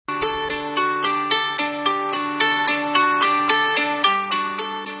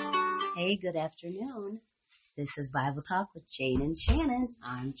Hey, good afternoon. This is Bible Talk with Jane and Shannon.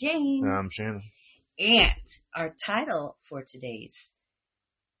 I'm Jane. I'm Shannon. And our title for today's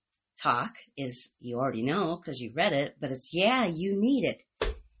talk is, you already know because you read it, but it's Yeah, You Need It.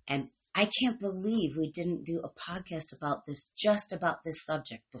 And I can't believe we didn't do a podcast about this, just about this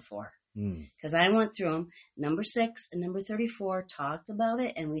subject before. Because I went through them. Number 6 and number 34 talked about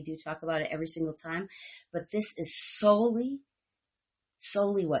it, and we do talk about it every single time. But this is solely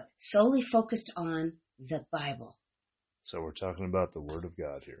what? Solely focused on the Bible. So we're talking about the Word of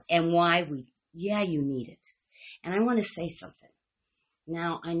God here. And why you need it. And I want to say something.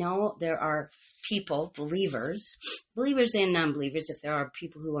 Now, I know there are people, believers and non-believers, if there are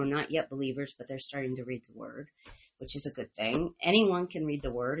people who are not yet believers, but they're starting to read the Word, which is a good thing. Anyone can read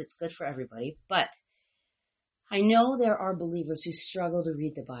the Word. It's good for everybody. But I know there are believers who struggle to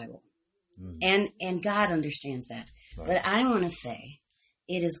read the Bible. And God understands that. Right. But I want to say,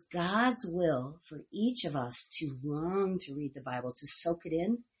 it is God's will for each of us to long to read the Bible, to soak it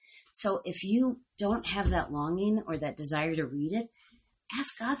in. So if you don't have that longing or that desire to read it,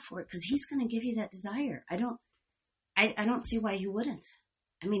 ask God for it, because He's going to give you that desire. I don't see why He wouldn't.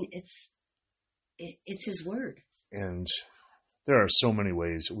 I mean, it's His Word. And there are so many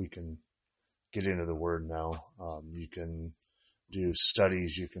ways that we can get into the Word now. You can do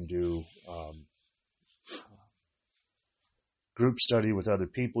studies. You can do group study with other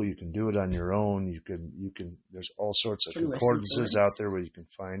people. You can do it on your own. You can. There's all sorts of concordances out there where you can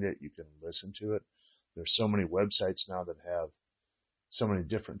find it. You can listen to it. There's so many websites now that have so many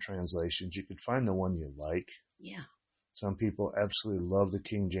different translations. You could find the one you like. Yeah. Some people absolutely love the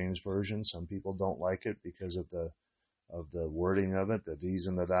King James Version. Some people don't like it because of the wording of it, the these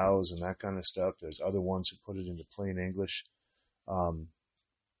and the thous and that kind of stuff. There's other ones that put it into plain English.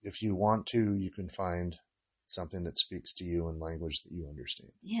 If you want to, you can find something that speaks to you in language that you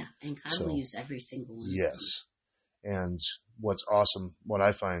understand. Yeah, and God will use every single one. Yes. And what's awesome, what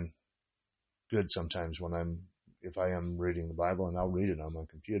I find good sometimes if I am reading the Bible, and I'll read it on my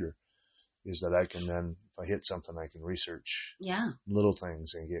computer, is that I can then, if I hit something, I can research little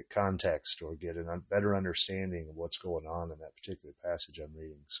things and get context or get a better understanding of what's going on in that particular passage I'm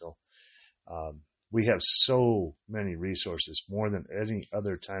reading. So we have so many resources, more than any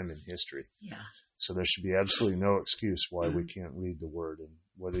other time in history. Yeah. So there should be absolutely no excuse why we can't read the Word. And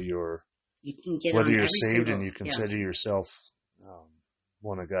whether you're saved and you consider yourself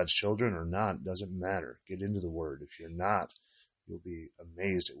one of God's children or not, doesn't matter. Get into the Word. If you're not, you'll be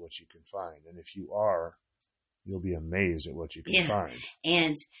amazed at what you can find. And if you are, you'll be amazed at what you can find.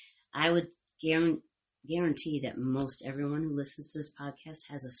 And I would guarantee that most everyone who listens to this podcast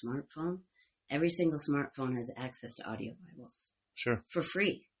has a smartphone. Every single smartphone has access to audio Bibles. Sure. For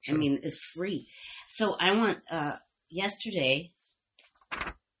free. Sure. I mean, it's free. So I want, yesterday,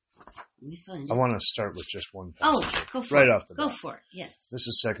 let me find it. I want to start with just one passage. Oh, go for it. Right off the bat. Go for it, yes. This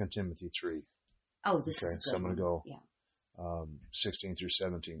is 2 Timothy 3. Oh, this is good. So I'm going to go 16 through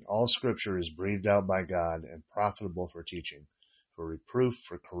 17. All Scripture is breathed out by God and profitable for teaching, for reproof,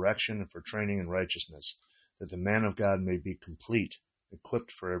 for correction, and for training in righteousness, that the man of God may be complete,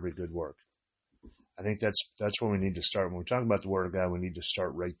 equipped for every good work. I think that's where we need to start. When we talk about the Word of God, we need to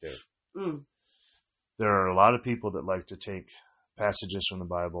start right there. There are a lot of people that like to take passages from the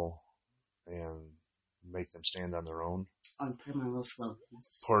Bible and make them stand on their own. Or put them on little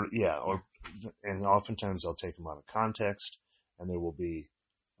slogans. And oftentimes they'll take them out of context, and there will be,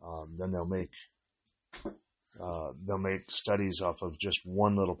 then they'll make studies off of just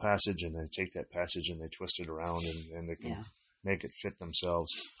one little passage, and they take that passage and they twist it around, and they can make it fit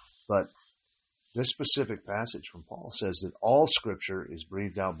themselves. But this specific passage from Paul says that all Scripture is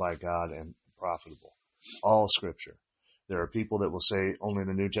breathed out by God and profitable. All Scripture. There are people that will say only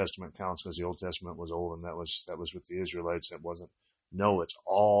the New Testament counts because the Old Testament was old and that was with the Israelites. That wasn't. No, it's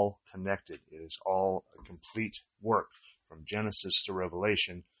all connected. It is all a complete work from Genesis to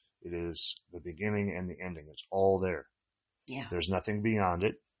Revelation. It is the beginning and the ending. It's all there. Yeah. There's nothing beyond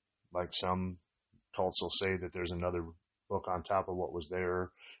it. Like some cults will say that there's another book on top of what was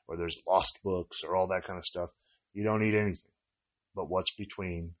there, or there's lost books or all that kind of stuff. You don't need anything but what's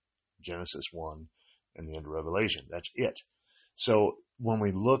between Genesis 1 and the end of Revelation. That's it. So when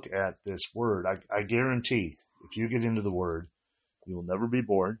we look at this Word, I guarantee if you get into the Word, you will never be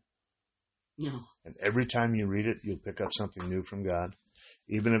bored. No. And every time you read it, you'll pick up something new from God,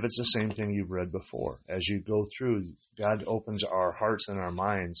 even if it's the same thing you've read before. As you go through, God opens our hearts and our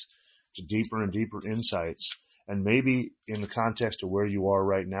minds to deeper and deeper insights. And maybe in the context of where you are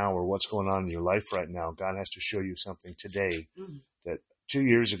right now or what's going on in your life right now, God has to show you something today that 2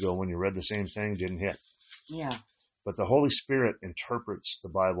 years ago when you read the same thing didn't hit. Yeah. But the Holy Spirit interprets the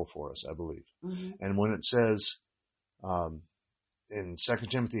Bible for us, I believe. Mm-hmm. And when it says, in 2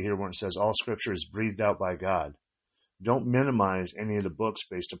 Timothy here, when it says all scripture is breathed out by God, don't minimize any of the books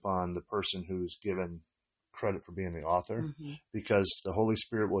based upon the person who's given credit for being the author, Mm-hmm. because the Holy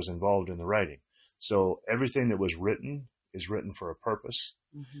Spirit was involved in the writing. So everything that was written is written for a purpose.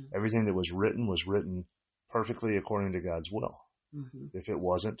 Mm-hmm. Everything that was written perfectly according to God's will. Mm-hmm. If it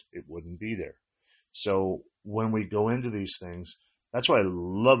wasn't, it wouldn't be there. So when we go into these things, that's what I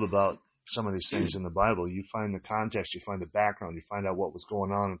love about some of these things in the Bible. You find the context, you find the background, you find out what was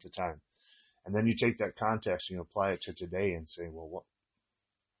going on at the time. And then you take that context and you apply it to today and say, well,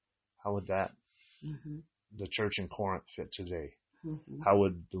 how would that, Mm-hmm. the church in Corinth, fit today? Mm-hmm. How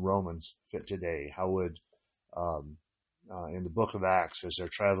would the Romans fit today? How would, in the book of Acts, as they're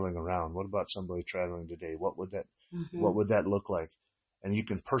traveling around, what about somebody traveling today? What would that look like? And you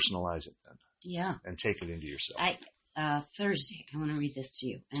can personalize it then. Yeah. And take it into yourself. Thursday, I want to read this to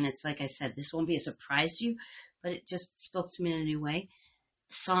you. And it's like I said, this won't be a surprise to you, but it just spoke to me in a new way.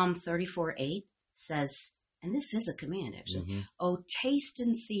 Psalm 34:8 says, and this is a command actually, Mm-hmm. "Oh, taste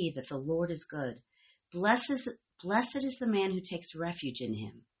and see that the Lord is good. Blessed is the man who takes refuge in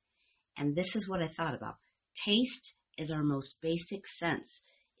him." And this is what I thought about. Taste is our most basic sense,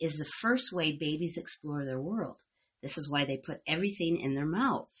 is the first way babies explore their world. This is why they put everything in their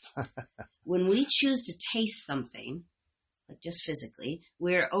mouths. When we choose to taste something, like just physically,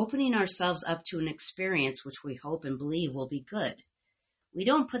 we're opening ourselves up to an experience which we hope and believe will be good. We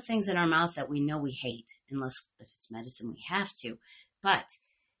don't put things in our mouth that we know we hate, unless if it's medicine we have to. But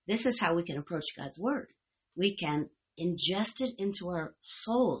this is how we can approach God's Word. We can ingest it into our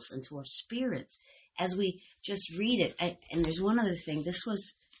souls, into our spirits, as we just read it. And there's one other thing. This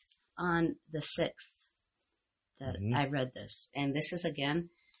was on the 6th that I read this. And this is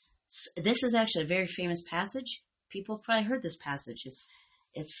actually a very famous passage. People have probably heard this passage.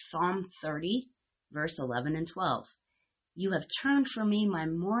 It's Psalm 30, verse 11 and 12. "You have turned for me my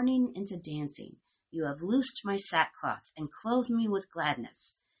mourning into dancing. You have loosed my sackcloth and clothed me with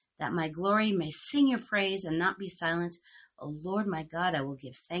gladness, that my glory may sing your praise and not be silent. O Lord my God, I will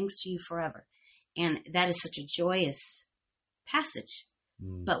give thanks to you forever." And that is such a joyous passage.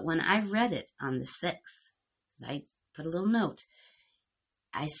 But when I read it on the 6th, because I put a little note,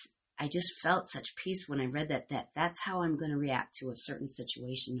 I just felt such peace when I read that's how I'm going to react to a certain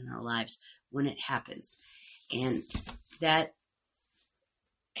situation in our lives when it happens. And that,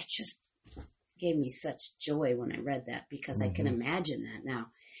 it just gave me such joy when I read that, because I can imagine that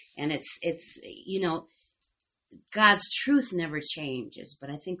now. And it's God's truth never changes, but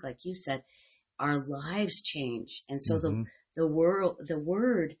I think, like you said, our lives change. And so the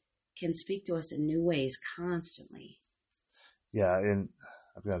word can speak to us in new ways constantly. Yeah, and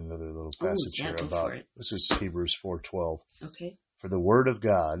I've got another little passage here about, this is Hebrews 4:12. Okay. "For the word of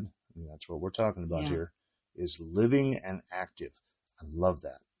God," and that's what we're talking about here, "is living and active." I love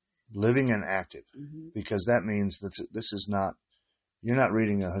that. Living and active. Because that means that this is not, you're not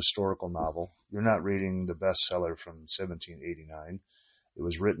reading a historical novel. You're not reading the bestseller from 1789. It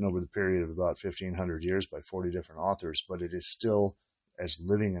was written over the period of about 1,500 years by 40 different authors, but it is still as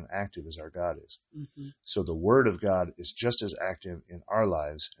living and active as our God is. So the Word of God is just as active in our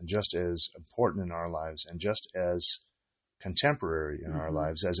lives, and just as important in our lives, and just as contemporary in our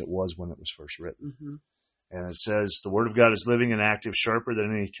lives as it was when it was first written. And it says, "The Word of God is living and active, sharper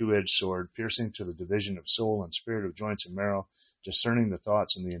than any two-edged sword, piercing to the division of soul and spirit, of joints and marrow, discerning the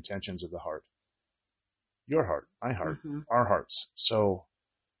thoughts and the intentions of the heart." Your heart, my heart, our hearts. So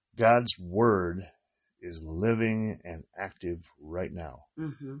God's Word is living and active right now.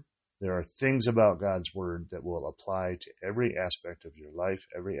 There are things about God's Word that will apply to every aspect of your life,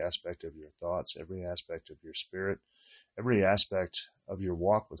 every aspect of your thoughts, every aspect of your spirit, every aspect of your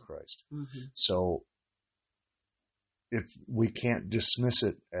walk with Christ. So if we can't dismiss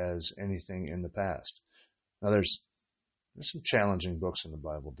it as anything in the past. Now there's some challenging books in the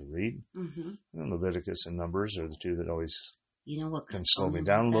Bible to read. And Leviticus and Numbers are the two that always can slow me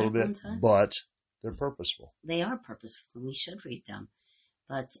down a little bit, but they're purposeful. They are purposeful, and we should read them.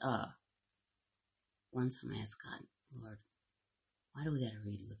 But one time I asked God, "Lord, why do we got to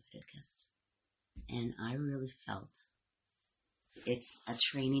read Leviticus?" And I really felt it's a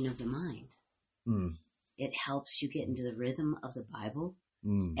training of the mind. It helps you get into the rhythm of the Bible.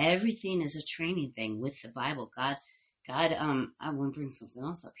 Everything is a training thing with the Bible. God, I want to bring something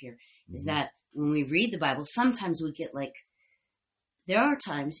else up here, is that when we read the Bible, sometimes we get there are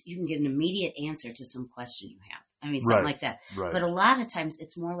times you can get an immediate answer to some question you have. I mean, something like that. But a lot of times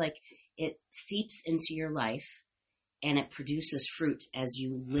it's more like it seeps into your life and it produces fruit as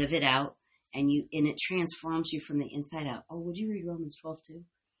you live it out and it transforms you from the inside out. Oh, would you read Romans 12 too?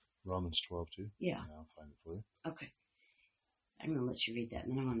 Romans 12 too? Yeah. I'll find it for you. Okay. I'm going to let you read that,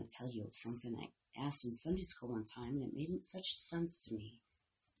 and then I want to tell you something I asked in Sunday school one time, and it made such sense to me.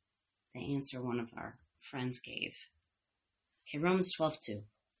 The answer one of our friends gave. Okay, Romans 12:2.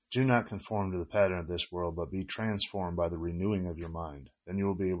 Do not conform to the pattern of this world, but be transformed by the renewing of your mind. Then you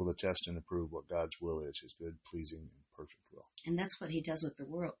will be able to test and approve what God's will is, his good, pleasing, and perfect will. And that's what he does with the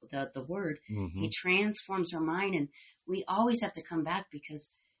world, the word. Mm-hmm. He transforms our mind, and we always have to come back,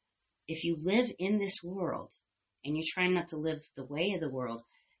 because if you live in this world and you're trying not to live the way of the world,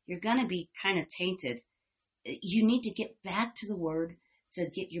 you're going to be kind of tainted. You need to get back to the word to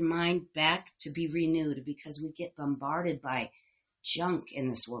get your mind back to be renewed, because we get bombarded by junk in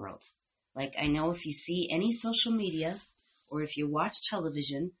this world. Like, I know if you see any social media, or if you watch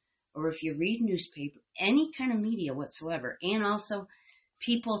television, or if you read newspaper, any kind of media whatsoever, and also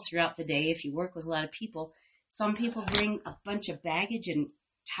people throughout the day, if you work with a lot of people, some people bring a bunch of baggage and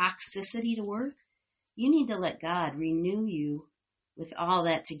toxicity to work. You need to let God renew you with all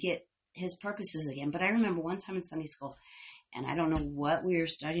that to get his purposes again. But I remember one time in Sunday school, and I don't know what we were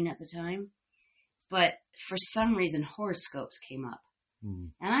studying at the time, but for some reason horoscopes came up. Mm-hmm.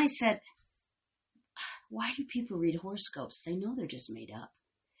 And I said, why do people read horoscopes? They know they're just made up.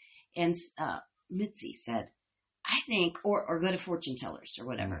 And Mitzi said, I think, or go to fortune tellers or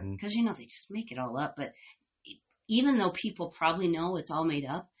whatever, because, they just make it all up. But even though people probably know it's all made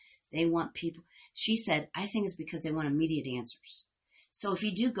up, they want people. She said, I think it's because they want immediate answers. So if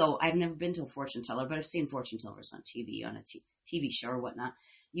you do go, I've never been to a fortune teller, but I've seen fortune tellers on TV, on a TV show or whatnot.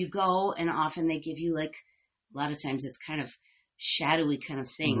 You go, and often they give you, like, a lot of times it's kind of shadowy kind of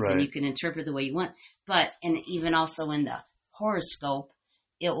things, right, and you can interpret the way you want. But, and even also in the horoscope,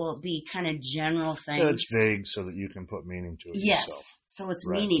 it will be kind of general things. Yeah, it's vague so that you can put meaning to it yourself. Yourself. So it's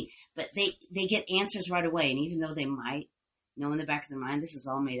right. Meaning. But they get answers right away. And even though they might know in the back of their mind this is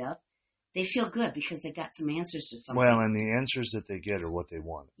all made up, they feel good because they got some answers to something. Well, and the answers that they get are what they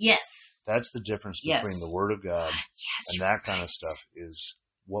want. Yes. That's the difference between the Word of God and that kind of stuff. Is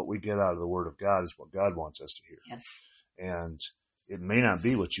what we get out of the Word of God is what God wants us to hear. Yes. And it may not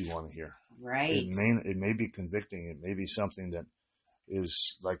be what you want to hear. Right. It may be convicting. It may be something that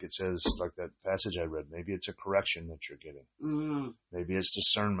is, like it says, like that passage I read, maybe it's a correction that you're getting. Mm-hmm. Maybe it's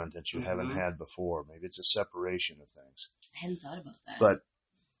discernment that you haven't had before. Maybe it's a separation of things. I hadn't thought about that. But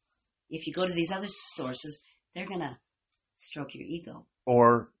if you go to these other sources, they're going to stroke your ego.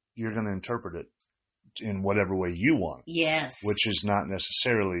 Or you're going to interpret it in whatever way you want. Yes. Which is not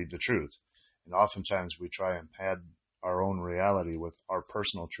necessarily the truth. And oftentimes we try and pad our own reality with our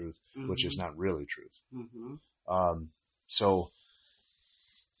personal truth, which is not really truth. Mm-hmm. So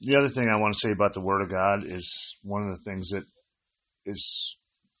the other thing I want to say about the Word of God is one of the things that is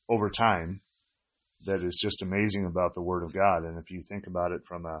over time that is just amazing about the Word of God. And if you think about it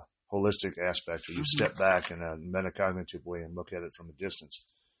from a holistic aspect, or you step back in a metacognitive way and look at it from a distance,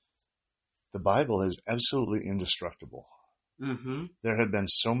 the Bible is absolutely indestructible. Mm-hmm. There have been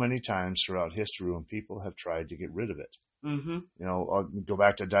so many times throughout history when people have tried to get rid of it. Mm-hmm. I'll go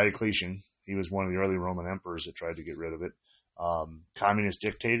back to Diocletian. He was one of the early Roman emperors that tried to get rid of it. Communist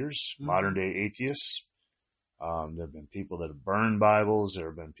dictators, modern day atheists. There have been people that have burned Bibles. There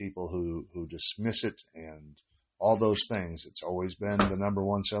have been people who dismiss it and all those things. It's always been the number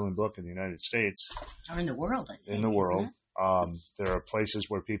one selling book in the United States. Or in the world, I think. In the world. There are places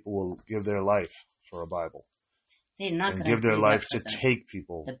where people will give their life for a Bible. They're not going to give their life to take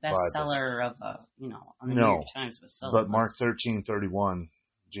people the bestseller of on the New York Times bestseller. But Mark 13:31,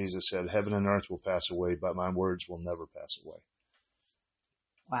 Jesus said, "Heaven and earth will pass away, but my words will never pass away."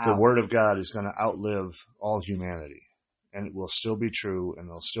 Wow. The Word of God is going to outlive all humanity, and it will still be true, and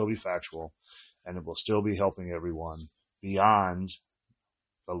it'll still be factual, and it will still be helping everyone beyond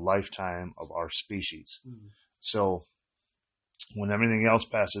the lifetime of our species. Mm-hmm. So when everything else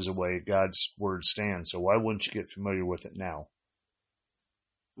passes away, God's Word stands. So why wouldn't you get familiar with it now?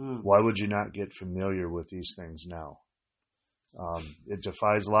 Why would you not get familiar with these things now? It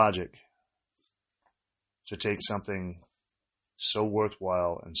defies logic to take something so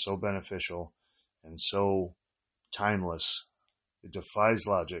worthwhile and so beneficial and so timeless. It defies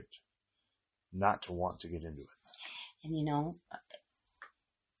logic not to want to get into it. And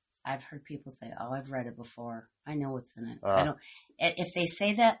I've heard people say, "Oh, I've read it before. I know what's in it." I don't. If they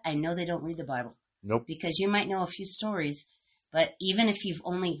say that, I know they don't read the Bible. Nope. Because you might know a few stories, but even if you've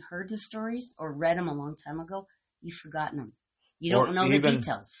only heard the stories or read them a long time ago, you've forgotten them. You don't know the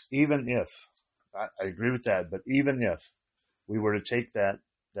details. Even if, I agree with that, but even if we were to take that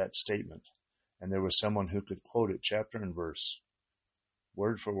statement and there was someone who could quote it chapter and verse,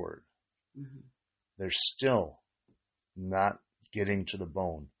 word for word, they're still not getting to the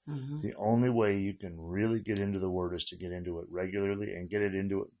bone. The only way you can really get into the Word is to get into it regularly and get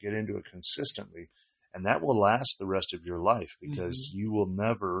into it consistently. And that will last the rest of your life, because you will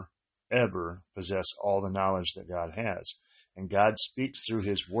never, ever possess all the knowledge that God has. And God speaks through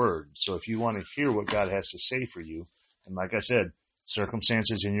His Word. So if you want to hear what God has to say for you, and like I said,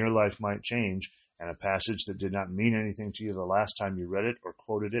 circumstances in your life might change, and a passage that did not mean anything to you the last time you read it or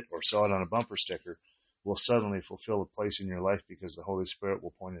quoted it or saw it on a bumper sticker will suddenly fulfill a place in your life because the Holy Spirit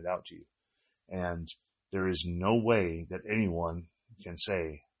will point it out to you. And there is no way that anyone can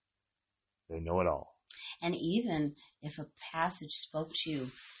say they know it all. And even if a passage spoke to you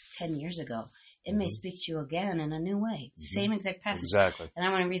 10 years ago, it may speak to you again in a new way. Same exact passage. Exactly. And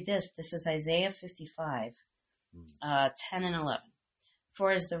I want to read this. This is Isaiah 55, 10 and 11.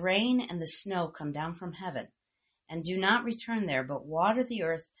 For as the rain and the snow come down from heaven, and do not return there, but water the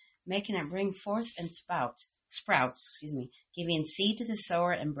earth, making it bring forth and sprout, giving seed to the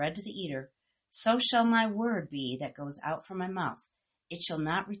sower and bread to the eater, so shall my word be that goes out from my mouth. It shall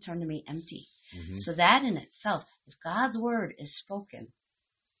not return to me empty. So that in itself, if God's word is spoken,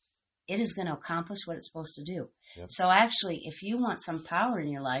 it is going to accomplish what it's supposed to do. Yep. So actually, if you want some power in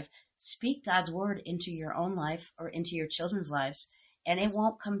your life, speak God's word into your own life or into your children's lives, and it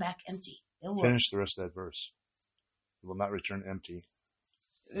won't come back empty. It will. Finish the rest of that verse. It will not return empty.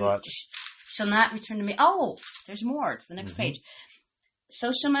 But shall not return to me. Oh, there's more. It's the next page.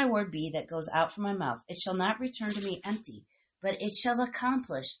 So shall my word be that goes out from my mouth. It shall not return to me empty, but it shall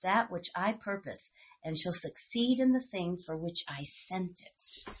accomplish that which I purpose, and shall succeed in the thing for which I sent it.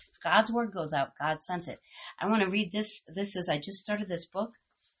 If God's word goes out, God sent it. I want to read this. This is, I just started this book.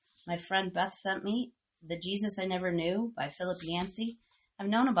 My friend Beth sent me, The Jesus I Never Knew by Philip Yancey. I've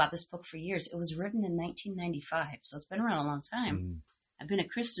known about this book for years. It was written in 1995, so it's been around a long time. I've been a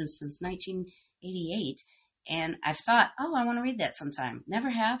Christian since 1988, and I've thought, I want to read that sometime. Never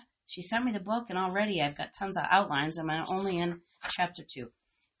have. She sent me the book, and already I've got tons of outlines. I'm only in chapter 2.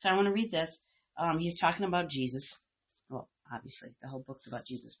 So I want to read this. He's talking about Jesus. Well, obviously, the whole book's about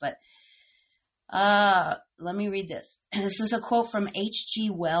Jesus, but let me read this. And this is a quote from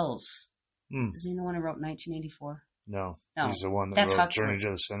H.G. Wells. Is he the one who wrote 1984? No. No. He's the one that wrote Huxley. Journey to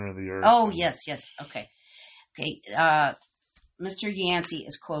the Center of the Earth. Oh, yes. Okay. Mr. Yancey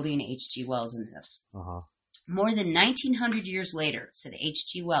is quoting H.G. Wells in this. More than 1900 years later, said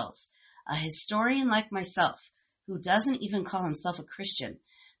H.G. Wells, a historian like myself, who doesn't even call himself a Christian,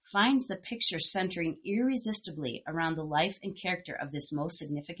 finds the picture centering irresistibly around the life and character of this most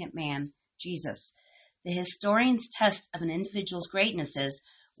significant man, Jesus. The historian's test of an individual's greatness is,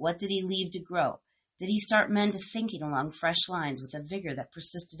 what did he leave to grow? Did he start men to thinking along fresh lines with a vigor that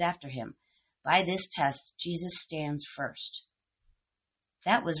persisted after him? By this test, Jesus stands first.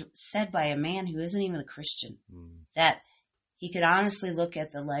 That was said by a man who isn't even a Christian. That he could honestly look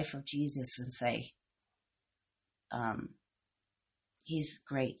at the life of Jesus and say, he's a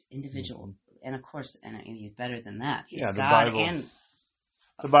great individual. And of course, and he's better than that. He's God.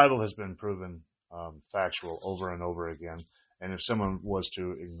 The Bible has been proven factual over and over again. And if someone was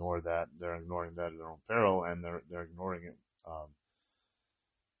to ignore that, they're ignoring that at their own peril, and they're ignoring it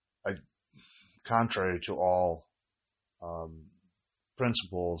contrary to all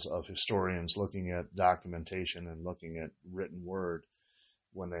principles of historians looking at documentation and looking at written word.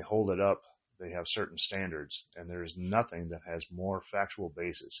 When they hold it up, they have certain standards, and there is nothing that has more factual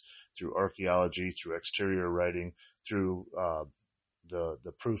basis through archaeology, through exterior writing, through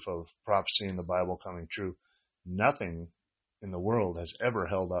the proof of prophecy in the Bible coming true. Nothing in the world has ever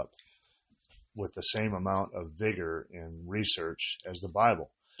held up with the same amount of vigor in research as the Bible.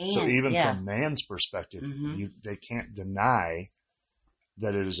 So even from man's perspective, they can't deny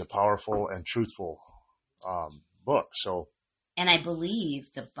that it is a powerful and truthful book. So, and I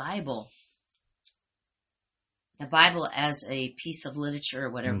believe the Bible as a piece of literature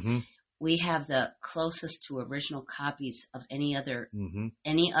or whatever, we have the closest to original copies of any other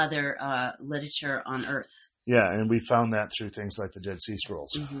literature on earth. Yeah, and we found that through things like the Dead Sea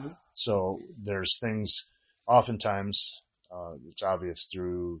Scrolls. So there's things, oftentimes, it's obvious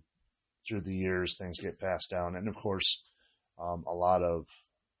through the years, things get passed down. And of course, a lot of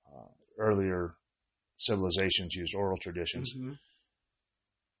earlier civilizations used oral traditions.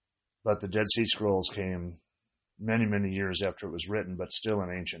 But the Dead Sea Scrolls came many, many years after it was written, but still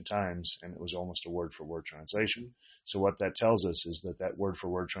in ancient times, and it was almost a word-for-word translation. So what that tells us is that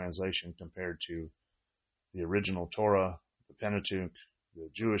word-for-word translation compared to the original Torah, the Pentateuch, the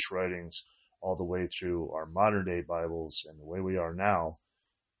Jewish writings, all the way through our modern-day Bibles and the way we are now,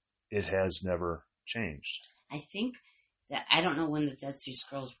 it has never changed. I think I don't know when the Dead Sea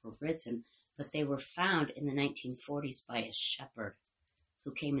Scrolls were written, but they were found in the 1940s by a shepherd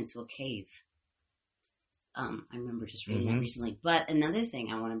who came into a cave. I remember just reading that recently. But another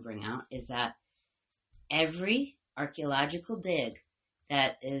thing I want to bring out is that every archaeological dig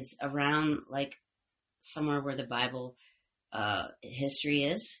that is around, like somewhere where the Bible history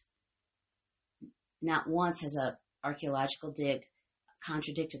is, not once has a archaeological dig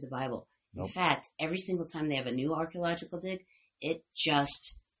contradicted the Bible. Nope. In fact, every single time they have a new archaeological dig, it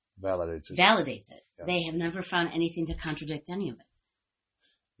just validates it. Yeah. They have never found anything to contradict any of it.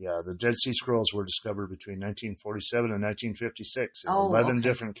 Yeah, the Dead Sea Scrolls were discovered between 1947 and 1956 in 11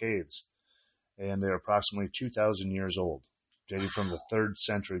 different caves. And they're approximately 2,000 years old, dating from the 3rd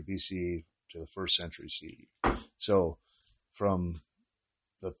century BCE to the 1st century CE. So from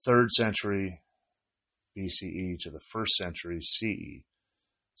the 3rd century BCE to the 1st century CE.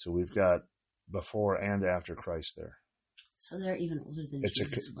 So we've got before and after Christ there. So they're even older than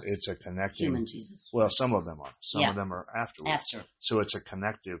Jesus was. It's a connecting... Human Jesus. Well, some of them are. Some of them are afterwards. After. So it's a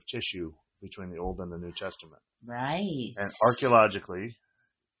connective tissue between the Old and the New Testament. Right. And archaeologically,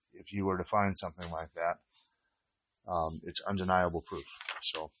 if you were to find something like that, it's undeniable proof.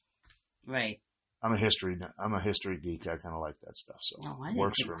 So... Right. I'm a history geek. I kind of like that stuff. So it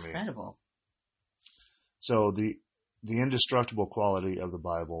works for me. Incredible. So the indestructible quality of the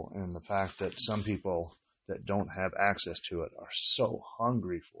Bible and the fact that some people that don't have access to it are so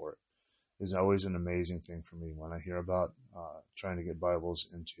hungry for it is always an amazing thing for me when I hear about trying to get Bibles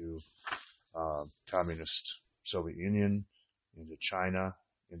into communist Soviet Union, into China,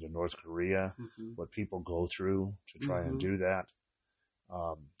 into North Korea, what people go through to try and do that.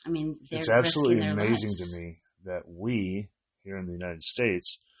 I mean, it's absolutely amazing to me that we here in the United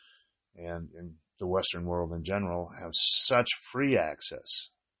States and in the Western world in general have such free access,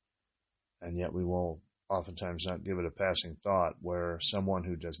 and yet we will oftentimes not give it a passing thought where someone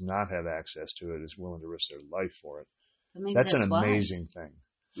who does not have access to it is willing to risk their life for it. That's an amazing thing.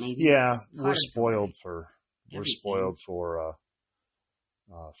 Maybe we're spoiled for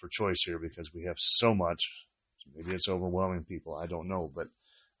choice here because we have so much. Maybe it's overwhelming people. I don't know. But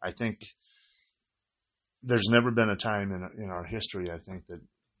I think there's never been a time in our history, I think, that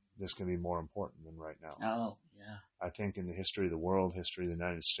this can be more important than right now. Oh, yeah. I think in the history of the world, history of the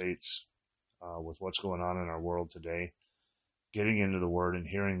United States, with what's going on in our world today, getting into the Word and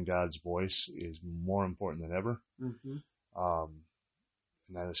hearing God's voice is more important than ever. And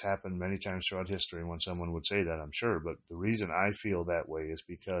that has happened many times throughout history when someone would say that, I'm sure. But the reason I feel that way is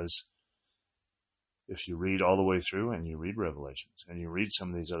because if you read all the way through and you read Revelations and you read some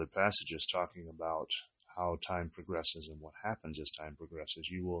of these other passages talking about how time progresses and what happens as time progresses,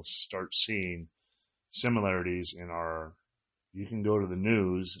 you will start seeing similarities in you can go to the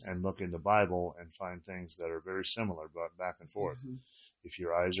news and look in the Bible and find things that are very similar, but back and forth, if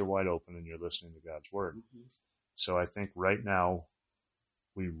your eyes are wide open and you're listening to God's Word. So I think right now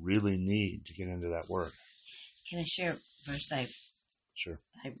we really need to get into that Word. Can I share a verse I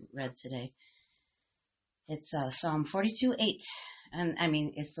read today? It's Psalm 42:8, and I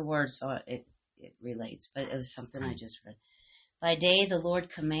mean it's the word, so it relates. But it was something I just read. By day the Lord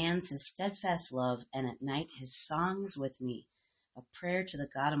commands His steadfast love, and at night His songs with me, a prayer to the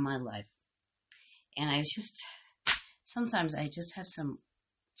God of my life. And sometimes I just have some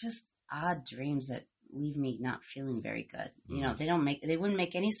just odd dreams that leave me not feeling very good. You know, they wouldn't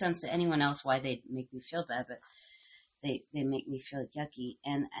make any sense to anyone else why they'd make me feel bad, but they make me feel yucky.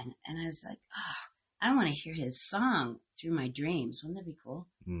 And I was like, I want to hear His song through my dreams. Wouldn't that be cool?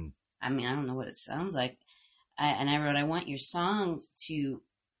 I mean, I don't know what it sounds like. I wrote, I want your song to,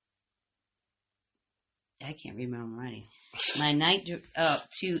 I can't read my own writing. My night, to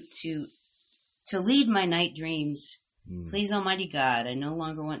lead my night dreams. Please, Almighty God, I no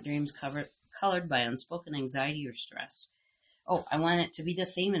longer want dreams colored by unspoken anxiety or stress. Oh, I want it to be the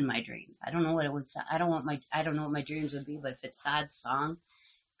theme in my dreams. I don't know what it would sound. I don't know what my dreams would be, but if it's God's song,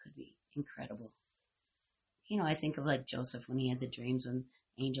 it could be incredible. You know, I think of like Joseph when he had the dreams when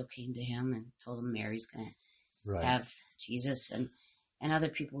the angel came to him and told him Mary's going to have Jesus, and other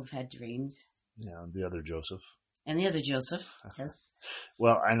people have had dreams. Yeah, the other Joseph. And the other Joseph, yes.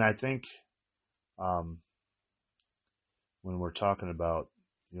 Well, and I think when we're talking about,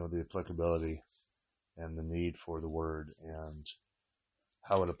 the applicability and the need for the Word and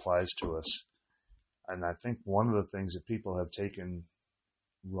how it applies to us, and I think one of the things that people have taken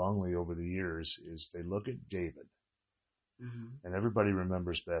wrongly over the years is they look at David, and everybody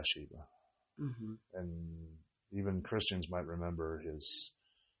remembers Bathsheba, and even Christians might remember his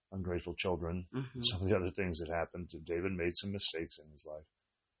ungrateful children, some of the other things that happened to David. Made some mistakes in his life,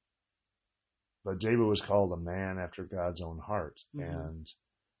 But David was called a man after God's own heart. Mm-hmm. And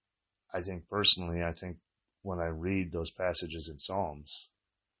I think personally, when I read those passages in Psalms,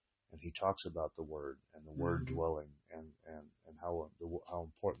 and he talks about the word and the word Mm-hmm. dwelling and how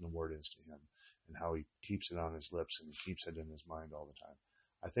important the word is to him and how he keeps it on his lips and he keeps it in his mind all the time.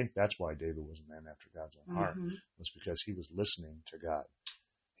 I think that's why David was a man after God's own heart, was because he was listening to God.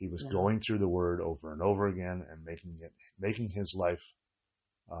 He was going through the word over and over again and making his life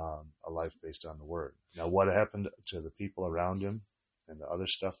a life based on the word. Now, what happened to the people around him and the other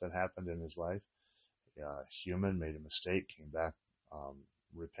stuff that happened in his life? Human made a mistake, came back,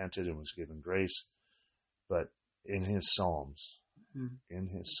 repented, and was given grace. But in his Psalms,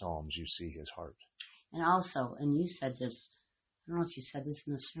 you see his heart. And also, and you said this, I don't know if you said this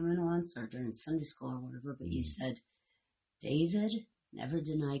in a sermon once or during Sunday school or whatever, but you said David never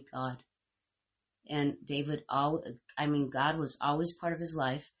denied God. And God was always part of his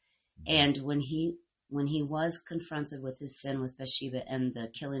life. And when he was confronted with his sin with Bathsheba and the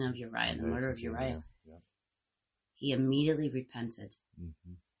killing of Uriah and the murder of Uriah, he immediately repented.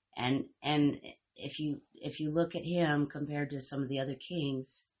 Mm-hmm. And if you look at him compared to some of the other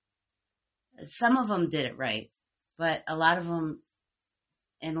kings, some of them did it right, but a lot of them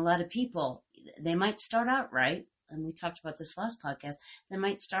and a lot of people, they might start out right, and we talked about this last podcast, they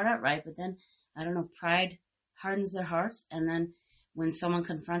might start out right, but then, I don't know, pride hardens their hearts, and then when someone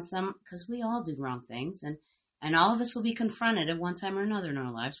confronts them, because we all do wrong things, and all of us will be confronted at one time or another in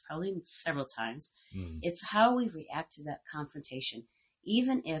our lives, probably several times. It's how we react to that confrontation.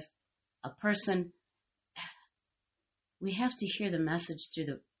 Even if a person, we have to hear the message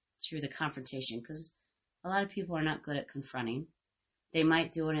through the confrontation, because a lot of people are not good at confronting. They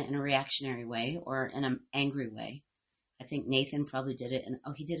might do it in a reactionary way or in an angry way. I think Nathan probably did it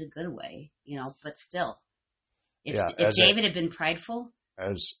he did a good way, but still. If David had been prideful.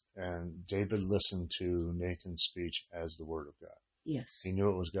 And David listened to Nathan's speech as the word of God. Yes. He knew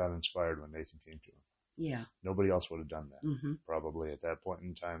it was God inspired when Nathan came to him. Yeah. Nobody else would have done that. Mm-hmm. Probably at that point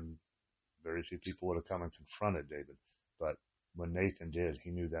in time, very few people would have come and confronted David. But when Nathan did,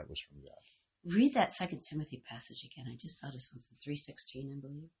 he knew that was from God. Read that 2 Timothy passage again. I just thought of something. 3:16, I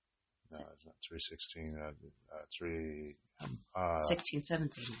believe. No, it's not 3:16. 16,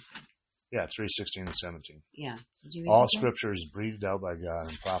 17. Yeah, 3:16 and 17. Yeah. Did you read All it again? Scripture is breathed out by God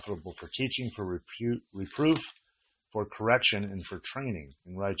and profitable for teaching, for reproof, for correction, and for training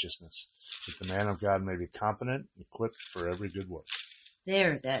in righteousness, that the man of God may be competent, equipped for every good work.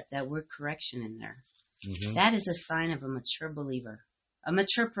 There, that word correction in there. Mm-hmm. That is a sign of a mature believer, a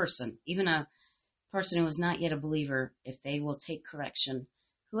mature person, even a person who is not yet a believer. If they will take correction,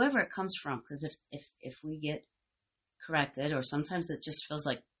 whoever it comes from, because if we get corrected, or sometimes it just feels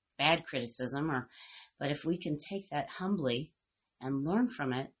like bad criticism, but if we can take that humbly and learn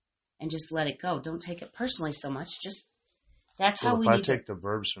from it and just let it go, don't take it personally so much. Just that's how we need to. If I take the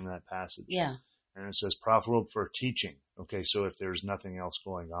verbs from that passage, yeah, and it says profitable for teaching. Okay, so if there's nothing else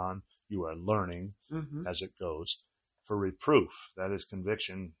going on, you are learning as it goes. For reproof, that is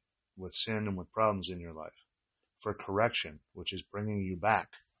conviction with sin and with problems in your life. For correction, which is bringing you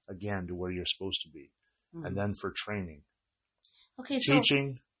back again to where you're supposed to be. And then for training. Okay,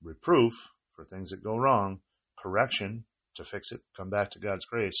 teaching, reproof for things that go wrong, correction to fix it, come back to God's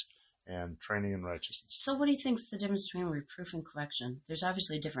grace, and training in righteousness. So what do you think is the difference between reproof and correction? There's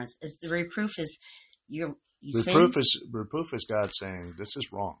obviously a difference. Is the reproof reproof is God saying, this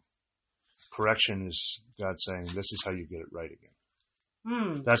is wrong. Correction is God saying, this is how you get it right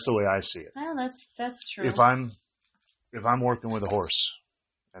again. That's the way I see it. Well, that's true. If I'm working with a horse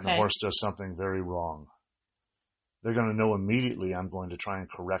and the horse does something very wrong, they're going to know immediately I'm going to try and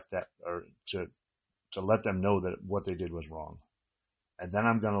correct that, or to let them know that what they did was wrong. And then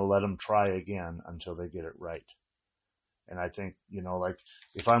I'm going to let them try again until they get it right. And I think, like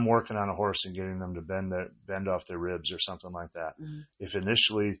if I'm working on a horse and getting them to bend off their ribs or something like that, if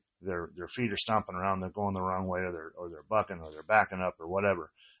initially their feet are stomping around, they're going the wrong way, or they're bucking, or they're backing up, or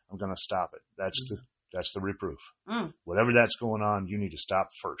whatever, I'm going to stop it. That's the reproof. Whatever that's going on, you need to stop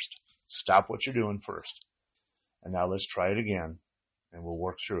first. Stop what you're doing first. And now let's try it again, and we'll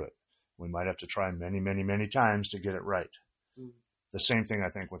work through it. We might have to try many, many, many times to get it right. The same thing, I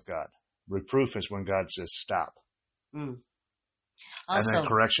think, with God. Reproof is when God says stop. Also, and then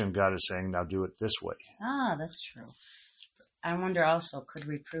correction, God is saying, now do it this way. Ah, that's true. I wonder also, could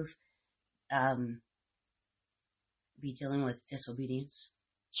reproof be dealing with disobedience?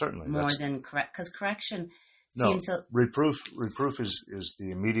 Certainly. More than correct, because correction seems to... Reproof is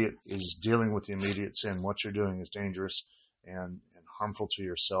the immediate, is dealing with the immediate sin. What you're doing is dangerous and harmful to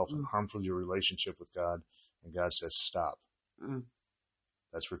yourself and harmful to your relationship with God. And God says, stop.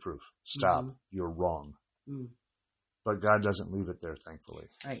 That's reproof. Stop. You're wrong. But God doesn't leave it there, thankfully.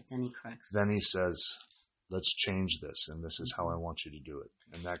 Right. Then he corrects. Then he says, let's change this, and this is how I want you to do it.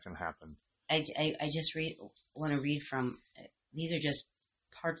 And that can happen. I just want to read from, these are just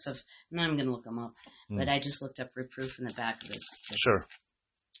parts of, now I'm going to look them up, but I just looked up reproof in the back of this Sure.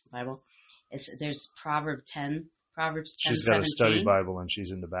 Bible. There's Proverbs 10, She's got 17. A study Bible, and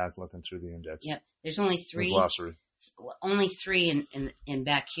she's in the back looking through the index. Yep. There's only three. The glossary. Only three in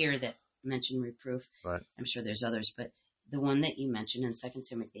back here that mention reproof. Right. I'm sure there's others, but the one that you mentioned in 2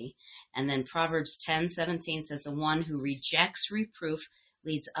 Timothy. And then Proverbs 10:17 says, the one who rejects reproof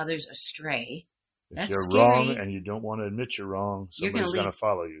leads others astray. If you're wrong and you don't want to admit you're wrong, somebody's going to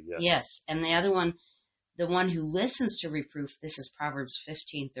follow you. Yes. Yes. And the other one, the one who listens to reproof, this is Proverbs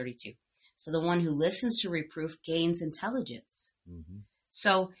 15:32. So the one who listens to reproof gains intelligence. Mm-hmm.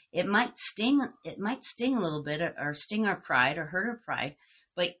 So it might sting a little bit or sting our pride or hurt our pride.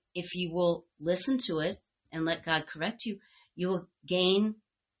 But if you will listen to it and let God correct you, you will gain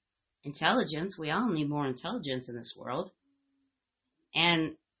intelligence. We all need more intelligence in this world.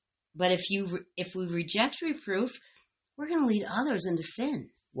 But if we reject reproof, we're going to lead others into sin.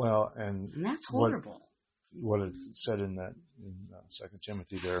 Well, and that's horrible. What it said in 2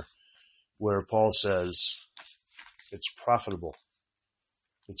 Timothy there, where Paul says it's profitable.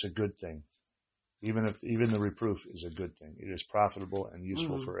 It's a good thing. Even the reproof is a good thing. It is profitable and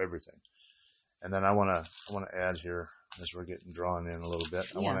useful for everything. And then I want to add here, as we're getting drawn in a little bit,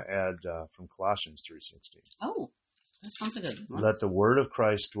 I want to add from Colossians 3:16. Oh, that sounds like a good one. Let the word of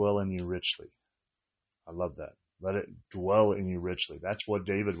Christ dwell in you richly. I love that. Let it dwell in you richly. That's what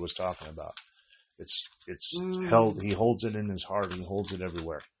David was talking about. It's held. He holds it in his heart. He holds it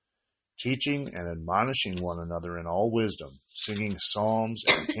everywhere. Teaching and admonishing one another in all wisdom, singing psalms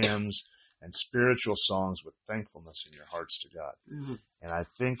and hymns and spiritual songs with thankfulness in your hearts to God. Mm-hmm. And I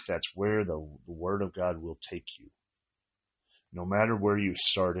think that's where the Word of God will take you. No matter where you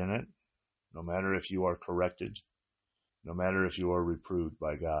start in it, no matter if you are corrected, no matter if you are reproved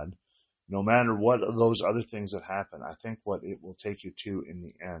by God, no matter what of those other things that happen, I think what it will take you to in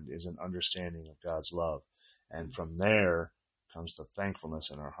the end is an understanding of God's love. And from there comes the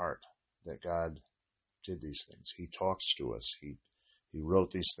thankfulness in our heart that God did these things. He talks to us. He wrote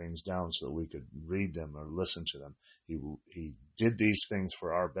these things down so that we could read them or listen to them. He did these things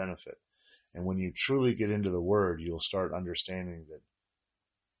for our benefit. And when you truly get into the Word, you'll start understanding that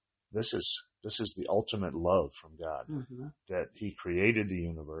this is the ultimate love from God, that He created the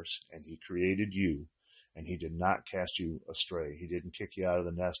universe and He created you, and He did not cast you astray. He didn't kick you out of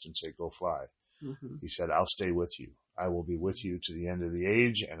the nest and say, go fly. Mm-hmm. He said, I'll stay with you. I will be with you to the end of the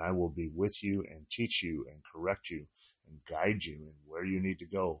age, and I will be with you and teach you and correct you and guide you in where you need to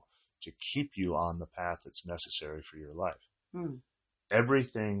go to keep you on the path that's necessary for your life. Mm.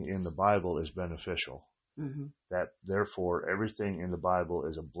 Everything in the Bible is beneficial. Mm-hmm. That therefore everything in the Bible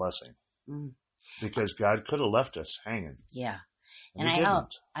is a blessing. Mm. Because God could have left us hanging. Yeah. And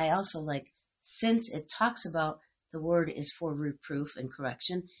I also like, since it talks about the word is for reproof and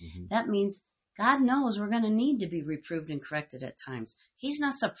correction, that means God knows we're going to need to be reproved and corrected at times. He's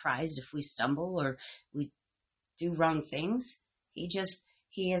not surprised if we stumble or we do wrong things.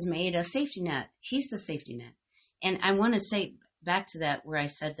 He has made a safety net. He's the safety net. And I want to say back to that where I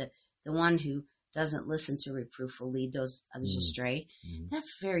said that the one who doesn't listen to reproof will lead those others astray.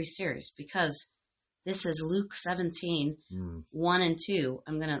 That's very serious, because this is Luke 17, 1 and 2.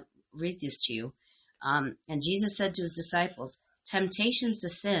 I'm going to read this to you. And Jesus said to his disciples, temptations to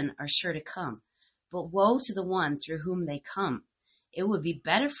sin are sure to come, but woe to the one through whom they come. It would be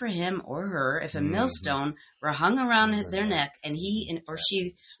better for him or her if a millstone were hung around their neck and he or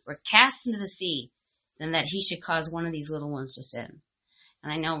she were cast into the sea than that he should cause one of these little ones to sin.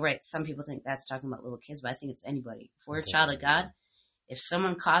 And I know, right, some people think that's talking about little kids, but I think it's anybody. If we're a child of God, if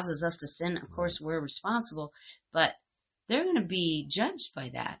someone causes us to sin, of course we're responsible, but they're going to be judged by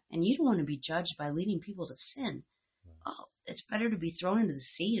that. And you don't want to be judged by leading people to sin. Oh, it's better to be thrown into the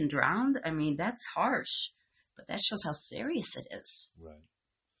sea and drowned. I mean, that's harsh, but that shows how serious it is. Right.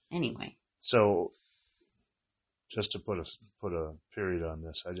 Anyway. So just to put a period on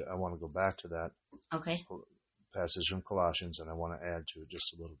this, I want to go back to that passage from Colossians, and I want to add to it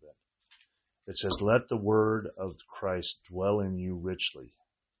just a little bit. It says, let the word of Christ dwell in you richly.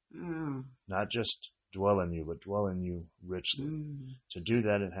 Not just dwell in you, but dwell in you richly. To do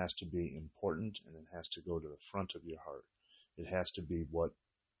that, it has to be important, and it has to go to the front of your heart. It has to be what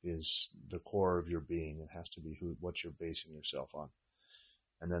is the core of your being. It has to be what you're basing yourself on.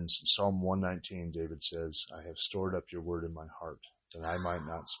 And then Psalm 119, David says, I have stored up your word in my heart, that I might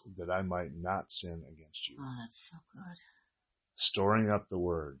not sin against you. Oh, that's so good. storing up the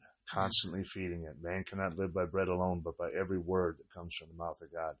word, constantly feeding it. Man cannot live by bread alone, but by every word that comes from the mouth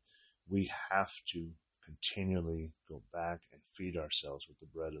of God. We have to continually go back and feed ourselves with the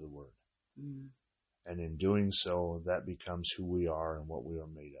bread of the word. Mm. And in doing so, that becomes who we are and what we are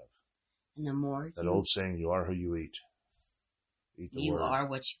made of. And the more that old saying, you are who you eat. Eat the you word. are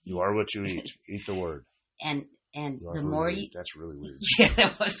what you eat. You are what you eat. Eat the word. And the more you... That's really weird. Yeah,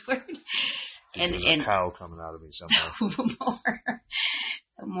 that was weird. There's a cow coming out of me somewhere.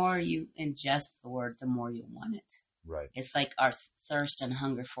 The more you ingest the word, the more you want it. Right. It's like our thirst and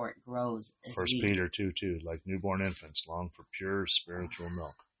hunger for it grows. 1 Peter 2:2, like newborn infants, long for pure spiritual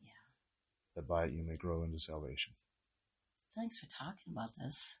milk. Yeah. That by it you may grow into salvation. Thanks for talking about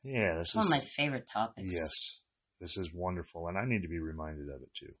this. Yeah, this is one of my favorite topics. Yes. This is wonderful, and I need to be reminded of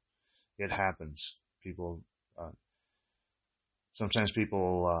it too. It happens. Sometimes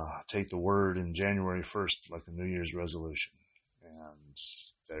people take the word in January 1st like a New Year's resolution, and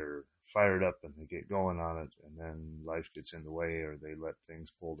they're fired up and they get going on it, and then life gets in the way, or they let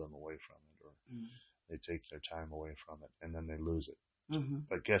things pull them away from it, or they take their time away from it, and then they lose it. Mm-hmm.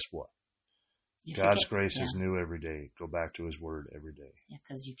 But guess what? God's grace is new every day. Go back to His Word every day. Yeah,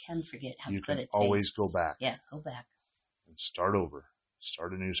 because you can forget how good it tastes. You can always go back. Yeah, go back. And start over.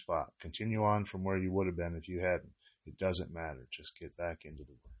 Start a new spot. Continue on from where you would have been if you hadn't. It doesn't matter. Just get back into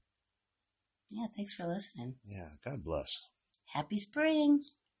the Word. Yeah, thanks for listening. Yeah, God bless. Happy spring.